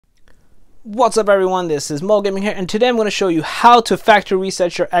What's up everyone, this is Mo Gaming here, and today I'm going to show you how to factory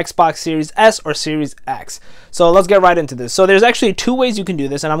reset your Xbox Series S or Series X. So let's get right into this. So there's actually two ways you can do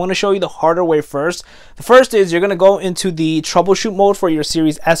this, and I'm going to show you the harder way first. The first is you're going to go into the troubleshoot mode for your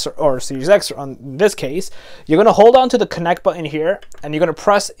Series S or Series X, or in this case. You're going to hold on to the connect button here, and you're going to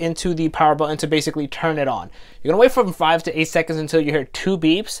press into the power button to basically turn it on. You're going to wait from 5 to 8 seconds until you hear 2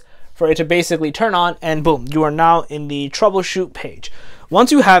 beeps for it to basically turn on, and boom, you are now in the troubleshoot page. Once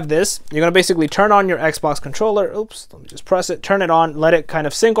you have this, you're going to basically turn on your Xbox controller. Oops, let me just press it, turn it on, let it kind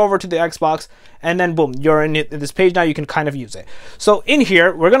of sync over to the Xbox, and then boom, you're in this page now. You can kind of use it. So in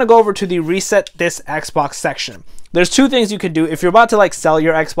here, we're going to go over to the reset this Xbox section. There's two things you could do. If you're about to like sell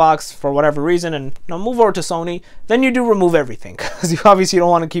your Xbox for whatever reason and move over to Sony, then you do remove everything, because you obviously don't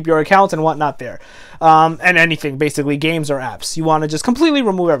want to keep your accounts and whatnot there. And anything, basically games or apps. You want to just completely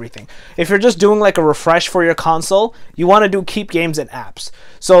remove everything. If you're just doing like a refresh for your console, you want to do keep games and apps.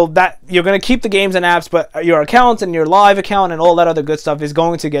 So that you're going to keep the games and apps, but your accounts and your live account and all that other good stuff is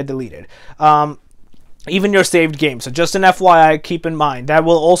going to get deleted. Even your saved games. So just an FYI, keep in mind that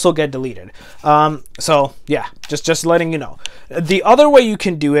will also get deleted. So yeah, just letting you know. The other way you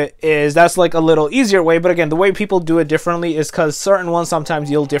can do it is, that's like a little easier way, but again, the way people do it differently is because certain ones sometimes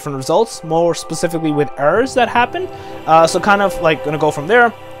yield different results, more specifically with errors that happen. So kind of like gonna go from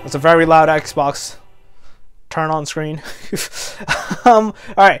there. It's a very loud Xbox turn on screen. All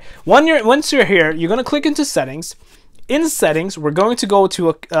right, once you're here, you're gonna click into settings. In settings, we're going to go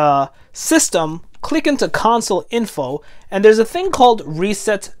to a system, click into console info, and there's a thing called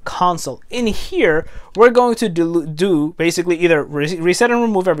reset console. In here, we're going to do basically either reset and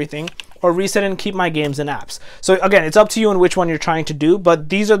remove everything, or reset and keep my games and apps. So again, it's up to you on which one you're trying to do, but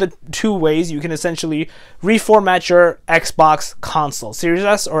these are the two ways you can essentially reformat your Xbox console, Series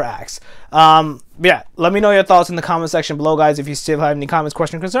S or X. Yeah, let me know your thoughts in the comment section below, guys. If you still have any comments,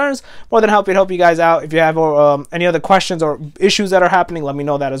 questions, concerns, more than happy to help you guys out. If you have any other questions or issues that are happening, let me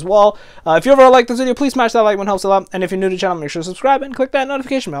know that as well. If you ever like this video, please smash that like button, helps a lot. And if you're new to the channel, make sure to subscribe and click that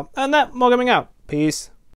notification bell. And that, Mo Gaming out. Peace.